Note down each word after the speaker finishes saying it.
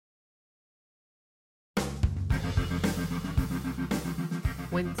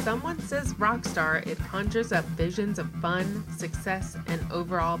When someone says rock star, it conjures up visions of fun, success, and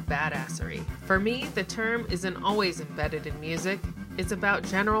overall badassery. For me, the term isn't always embedded in music. It's about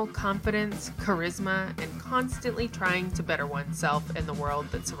general confidence, charisma, and constantly trying to better oneself and the world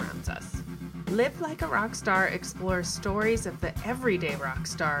that surrounds us. Live Like a Rock Star explores stories of the everyday rock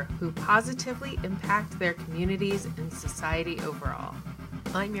star who positively impact their communities and society overall.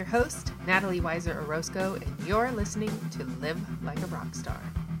 I'm your host, Natalie Weiser Orozco, and you're listening to Live Like a Rock Star.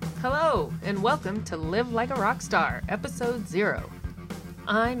 Hello, and welcome to Live Like a Rock Star, Episode 0.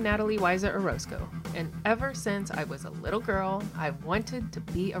 I'm Natalie Weiser Orozco, and ever since I was a little girl, I've wanted to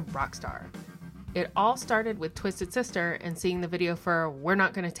be a rock star. It all started with Twisted Sister and seeing the video for We're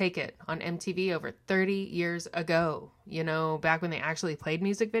Not Gonna Take It on MTV over 30 years ago. You know, back when they actually played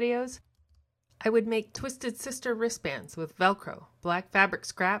music videos. I would make Twisted Sister wristbands with Velcro, black fabric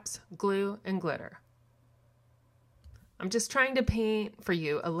scraps, glue, and glitter. I'm just trying to paint for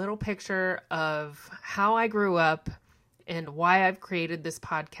you a little picture of how I grew up and why I've created this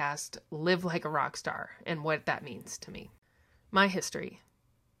podcast, Live Like a Rock Star, and what that means to me. My history.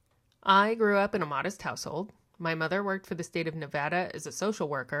 I grew up in a modest household. My mother worked for the state of Nevada as a social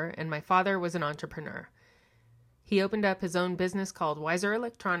worker, and my father was an entrepreneur. He opened up his own business called Weiser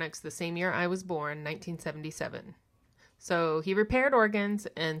Electronics the same year I was born, 1977. So he repaired organs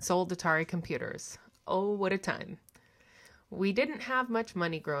and sold Atari computers. Oh, what a time. We didn't have much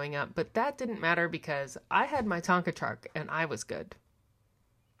money growing up, but that didn't matter because I had my Tonka truck and I was good.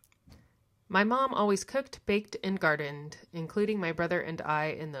 My mom always cooked, baked, and gardened, including my brother and I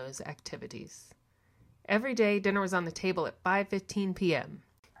in those activities. Every day, dinner was on the table at 5:15 p.m.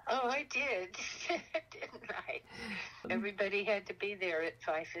 Oh, I did, didn't I? Everybody had to be there at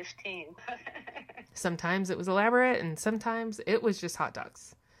 5:15. Sometimes it was elaborate, and sometimes it was just hot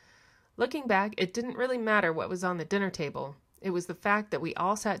dogs. Looking back, it didn't really matter what was on the dinner table. It was the fact that we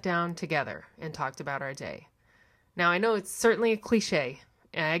all sat down together and talked about our day. Now, I know it's certainly a cliche,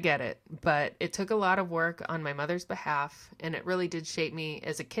 and I get it, but it took a lot of work on my mother's behalf, and it really did shape me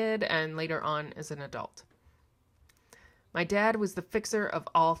as a kid and later on as an adult. My dad was the fixer of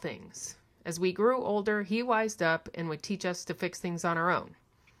all things. As we grew older, he wised up and would teach us to fix things on our own.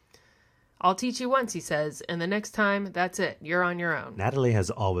 I'll teach you once, he says, and the next time, that's it. You're on your own. Natalie has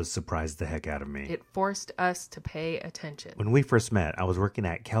always surprised the heck out of me. It forced us to pay attention. When we first met, I was working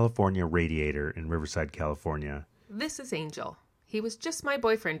at California Radiator in Riverside, California. This is Angel. He was just my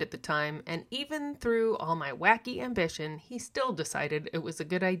boyfriend at the time, and even through all my wacky ambition, he still decided it was a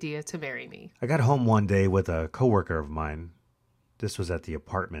good idea to marry me. I got home one day with a coworker of mine. This was at the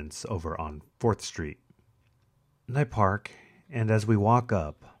apartments over on 4th Street. And I park, and as we walk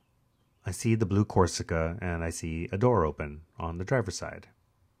up, I see the blue Corsica, and I see a door open on the driver's side.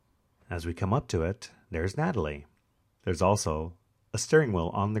 As we come up to it, there's Natalie. There's also a steering wheel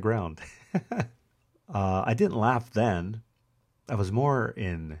on the ground. I didn't laugh then. I was more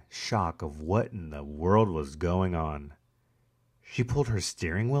in shock of what in the world was going on. She pulled her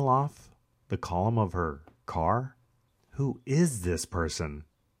steering wheel off the column of her car? Who is this person?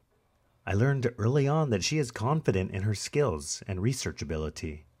 I learned early on that she is confident in her skills and research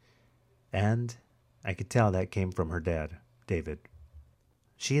ability. And I could tell that came from her dad, David.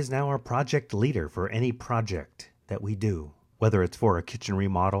 She is now our project leader for any project that we do, whether it's for a kitchen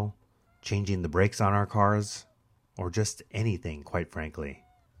remodel, changing the brakes on our cars, or just anything, quite frankly.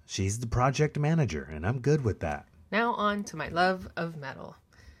 She's the project manager, and I'm good with that. Now on to my love of metal.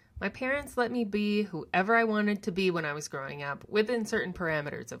 My parents let me be whoever I wanted to be when I was growing up, within certain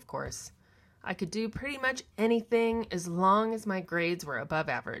parameters, of course. I could do pretty much anything as long as my grades were above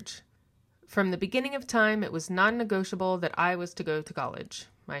average. From the beginning of time, it was non-negotiable that I was to go to college.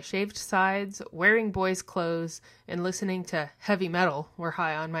 My shaved sides, wearing boys' clothes, and listening to heavy metal were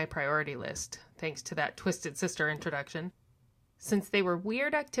high on my priority list, thanks to that Twisted Sister introduction. Since they were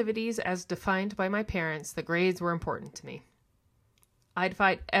weird activities as defined by my parents, the grades were important to me. I'd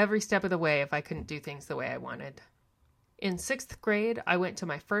fight every step of the way if I couldn't do things the way I wanted. In 6th grade, I went to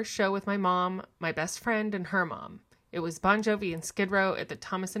my first show with my mom, my best friend, and her mom. It was Bon Jovi and Skid Row at the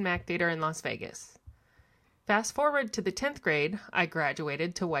Thomas & Mack Theater in Las Vegas. Fast forward to the 10th grade, I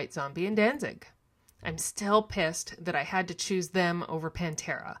graduated to White Zombie and Danzig. I'm still pissed that I had to choose them over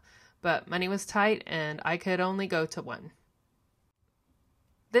Pantera, but money was tight and I could only go to one.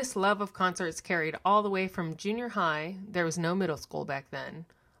 This love of concerts carried all the way from junior high, there was no middle school back then,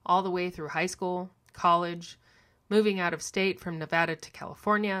 all the way through high school, college, moving out of state from Nevada to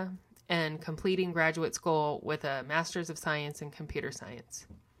California, and completing graduate school with a Master's of Science in Computer Science.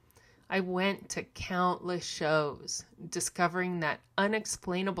 I went to countless shows, discovering that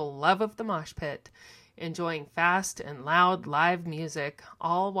unexplainable love of the mosh pit enjoying fast and loud live music,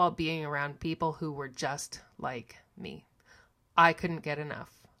 all while being around people who were just like me. I couldn't get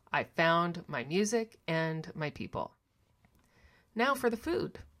enough. I found my music and my people. Now for the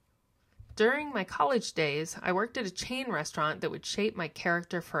food. During my college days, I worked at a chain restaurant that would shape my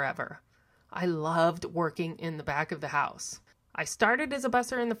character forever. I loved working in the back of the house. I started as a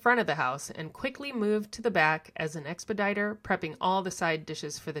busser in the front of the house and quickly moved to the back as an expediter, prepping all the side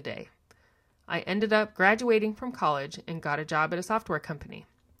dishes for the day. I ended up graduating from college and got a job at a software company.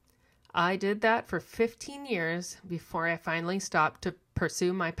 I did that for 15 years before I finally stopped to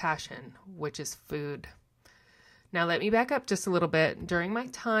pursue my passion, which is food. Now let me back up just a little bit. During my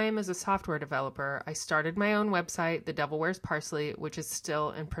time as a software developer, I started my own website, The Devil Wears Parsley, which is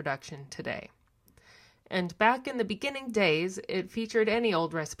still in production today. And back in the beginning days, it featured any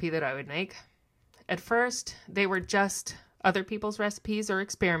old recipe that I would make. At first, they were just other people's recipes or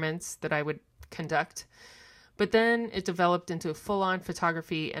experiments that I would conduct. But then it developed into a full-on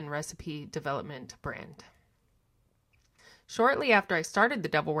photography and recipe development brand. Shortly after I started The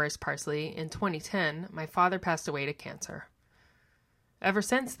Devil Wears Parsley in 2010, my father passed away to cancer. Ever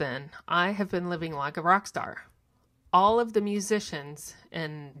since then, I have been living like a rock star. All of the musicians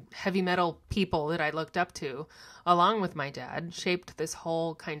and heavy metal people that I looked up to, along with my dad, shaped this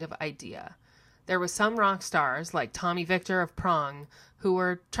whole kind of idea. There were some rock stars, like Tommy Victor of Prong, who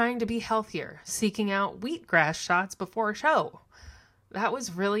were trying to be healthier, seeking out wheatgrass shots before a show. That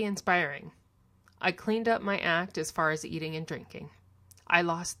was really inspiring. I cleaned up my act as far as eating and drinking. I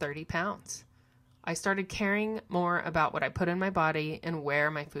lost 30 pounds. I started caring more about what I put in my body and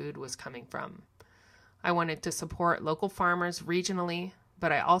where my food was coming from. I wanted to support local farmers regionally,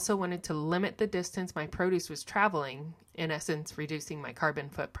 but I also wanted to limit the distance my produce was traveling, in essence, reducing my carbon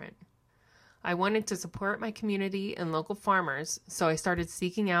footprint. I wanted to support my community and local farmers, so I started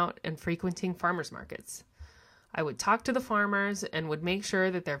seeking out and frequenting farmers markets. I would talk to the farmers and would make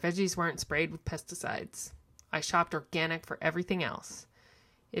sure that their veggies weren't sprayed with pesticides. I shopped organic for everything else.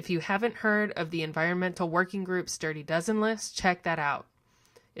 If you haven't heard of the Environmental Working Group's Dirty Dozen list, check that out.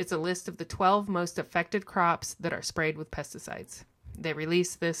 It's a list of the 12 most affected crops that are sprayed with pesticides. They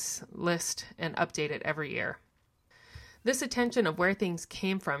release this list and update it every year. This attention of where things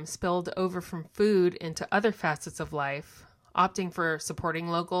came from spilled over from food into other facets of life, opting for supporting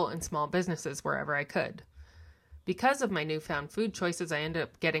local and small businesses wherever I could. Because of my newfound food choices, I ended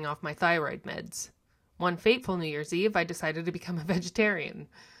up getting off my thyroid meds. One fateful New Year's Eve, I decided to become a vegetarian.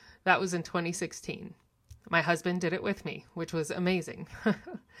 That was in 2016. My husband did it with me, which was amazing.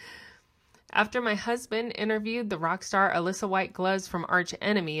 After my husband interviewed the rock star Alyssa White-Gluz from Arch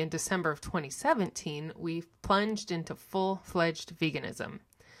Enemy in December of 2017, we plunged into full-fledged veganism.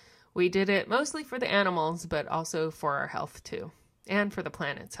 We did it mostly for the animals, but also for our health too, and for the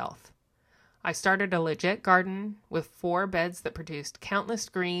planet's health. I started a legit garden with 4 beds that produced countless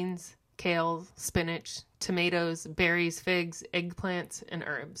greens, kale, spinach, tomatoes, berries, figs, eggplants, and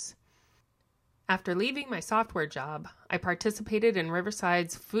herbs. After leaving my software job, I participated in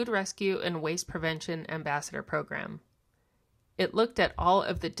Riverside's Food Rescue and Waste Prevention Ambassador Program. It looked at all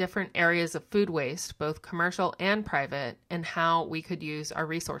of the different areas of food waste, both commercial and private, and how we could use our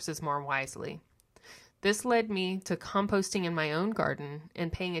resources more wisely. This led me to composting in my own garden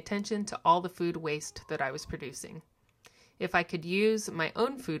and paying attention to all the food waste that I was producing. If I could use my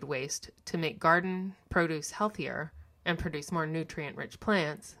own food waste to make garden produce healthier and produce more nutrient-rich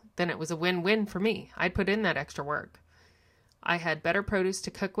plants, then it was a win-win for me. I'd put in that extra work. I had better produce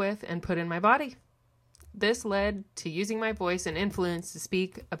to cook with and put in my body. This led to using my voice and influence to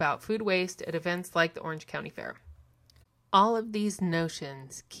speak about food waste at events like the Orange County Fair. All of these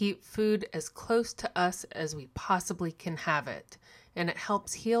notions keep food as close to us as we possibly can have it, and it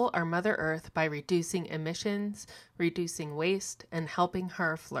helps heal our Mother Earth by reducing emissions, reducing waste, and helping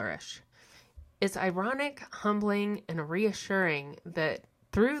her flourish. It's ironic, humbling, and reassuring that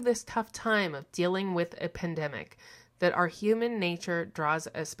through this tough time of dealing with a pandemic, that our human nature draws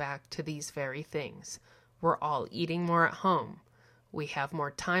us back to these very things. We're all eating more at home. We have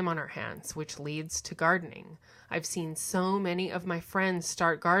more time on our hands, which leads to gardening. I've seen so many of my friends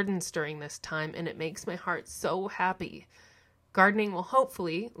start gardens during this time, and it makes my heart so happy. Gardening will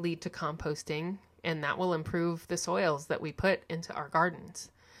hopefully lead to composting, and that will improve the soils that we put into our gardens.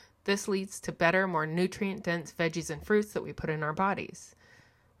 This leads to better, more nutrient-dense veggies and fruits that we put in our bodies.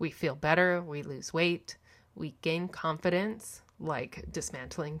 We feel better, we lose weight, we gain confidence, like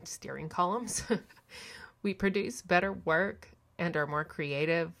dismantling steering columns. We produce better work and are more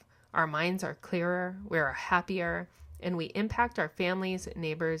creative. Our minds are clearer, we are happier, and we impact our families,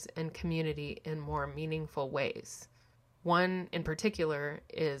 neighbors, and community in more meaningful ways. One in particular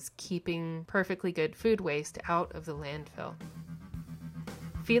is keeping perfectly good food waste out of the landfill.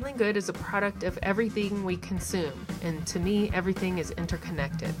 Feeling good is a product of everything we consume, and to me, everything is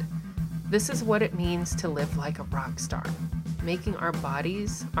interconnected. This is what it means to live like a rock star, making our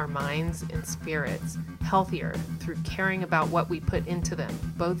bodies, our minds, and spirits healthier through caring about what we put into them,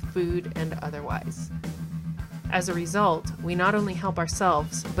 both food and otherwise. As a result, we not only help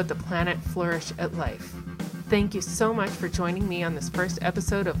ourselves, but the planet flourish at life. Thank you so much for joining me on this first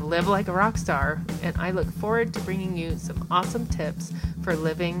episode of Live Like a Rockstar, and I look forward to bringing you some awesome tips for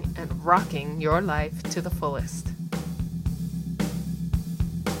living and rocking your life to the fullest.